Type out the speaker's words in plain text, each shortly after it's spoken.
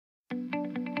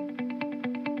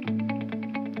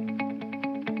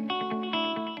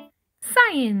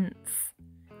Science,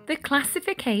 the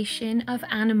classification of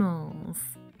animals.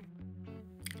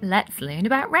 Let's learn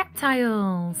about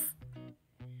reptiles.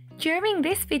 During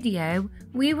this video,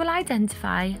 we will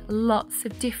identify lots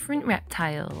of different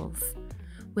reptiles.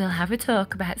 We'll have a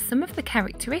talk about some of the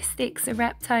characteristics of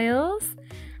reptiles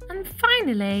and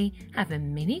finally have a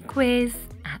mini quiz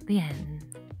at the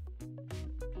end.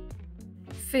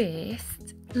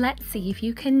 First, let's see if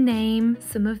you can name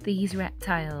some of these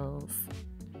reptiles.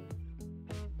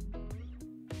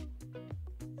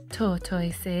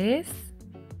 Tortoises,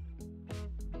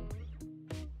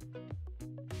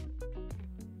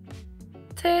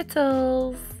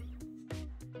 turtles,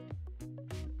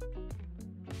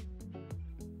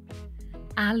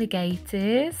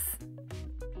 alligators,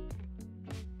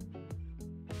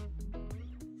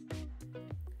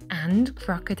 and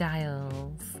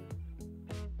crocodiles.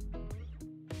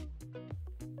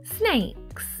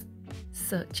 Snakes,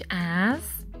 such as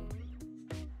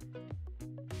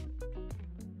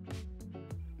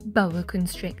boa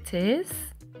constrictors,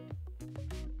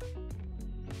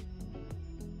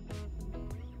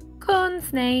 corn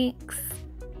snakes,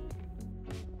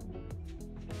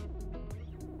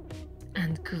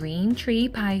 and green tree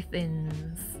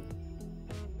pythons.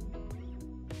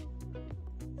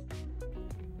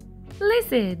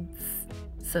 Lizards,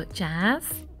 such as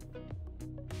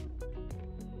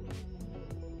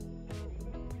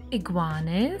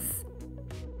iguanas,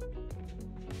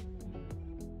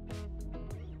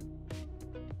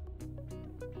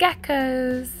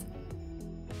 geckos,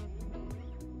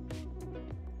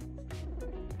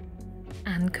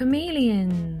 and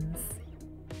chameleons.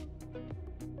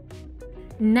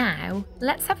 Now,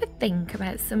 let's have a think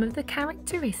about some of the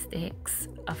characteristics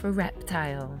of a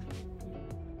reptile.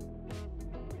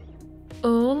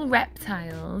 All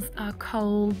reptiles are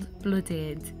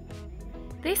cold-blooded.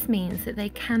 This means that they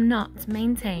cannot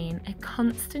maintain a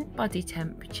constant body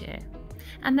temperature,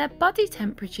 and their body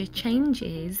temperature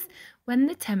changes when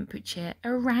the temperature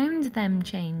around them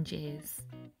changes.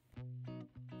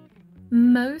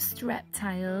 Most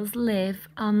reptiles live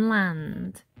on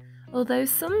land, although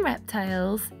some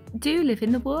reptiles do live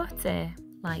in the water,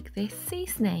 like this sea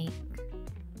snake.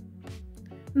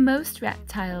 Most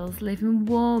reptiles live in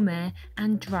warmer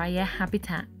and drier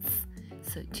habitats,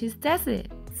 such as deserts.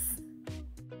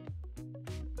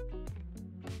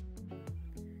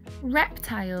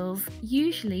 Reptiles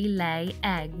usually lay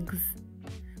eggs,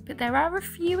 but there are a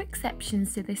few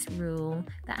exceptions to this rule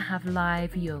that have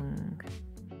live young.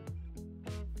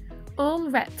 All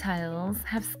reptiles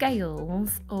have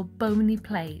scales or bony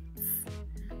plates,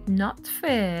 not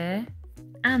fur,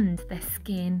 and their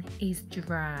skin is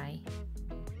dry.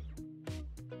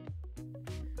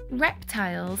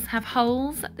 Reptiles have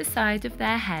holes at the side of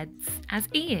their heads as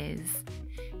ears,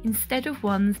 instead of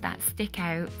ones that stick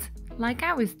out like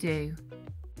ours do.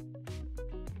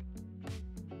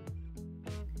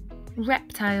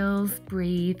 Reptiles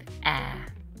breathe air.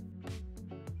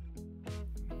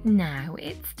 Now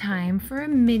it's time for a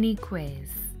mini quiz.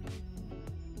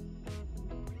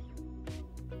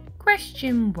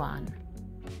 Question 1.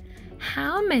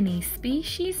 How many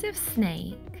species of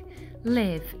snake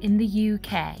live in the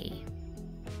UK?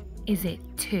 Is it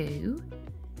 2,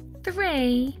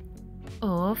 3,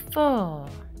 or 4?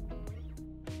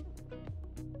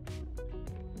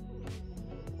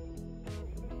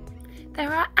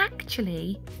 There are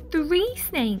actually 3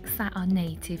 snakes that are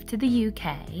native to the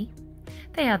UK.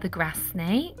 They are the grass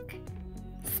snake,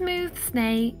 smooth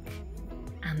snake,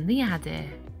 and the adder.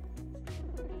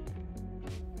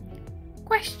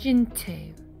 Question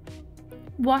 2.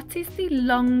 What is the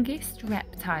longest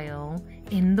reptile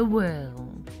in the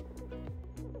world?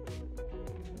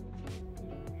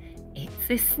 It's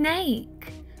a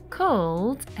snake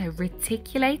called a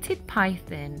reticulated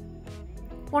python.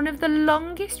 One of the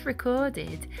longest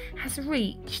recorded has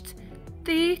reached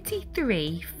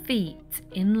 33 feet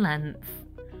in length.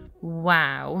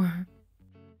 Wow!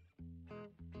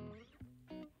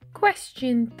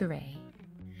 Question 3.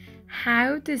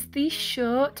 How does the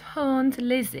short-horned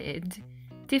lizard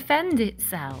defend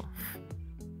itself?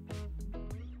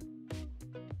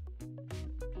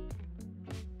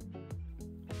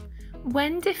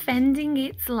 When defending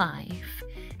its life,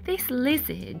 this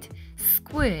lizard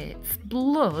squirts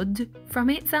blood from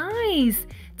its eyes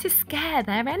to scare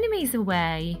their enemies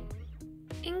away.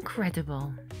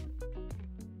 Incredible.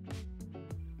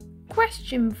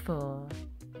 Question 4.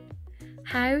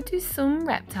 How do some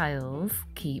reptiles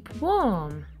keep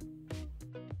warm?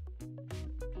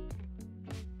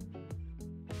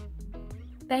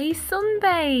 They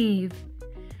sunbathe.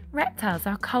 Reptiles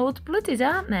are cold-blooded,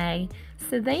 aren't they?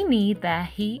 So they need their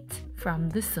heat from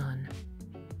the sun.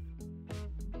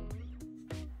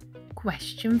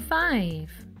 Question 5.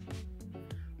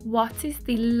 What is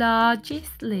the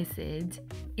largest lizard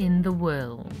in the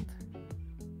world?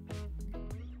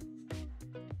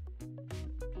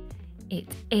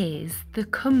 It is the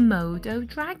Komodo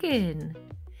dragon.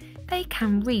 They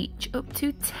can reach up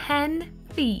to 10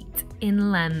 feet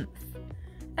in length.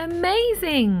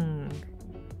 Amazing!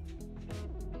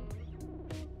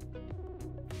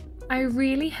 I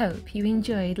really hope you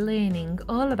enjoyed learning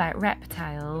all about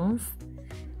reptiles.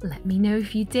 Let me know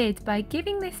if you did by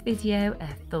giving this video a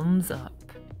thumbs up.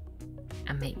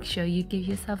 And make sure you give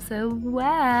yourself a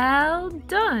well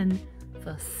done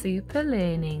for super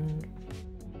learning.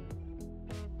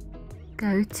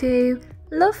 Go to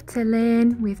Love to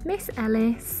Learn with Miss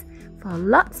Ellis for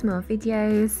lots more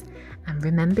videos, and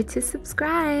remember to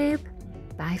subscribe.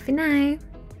 Bye for now.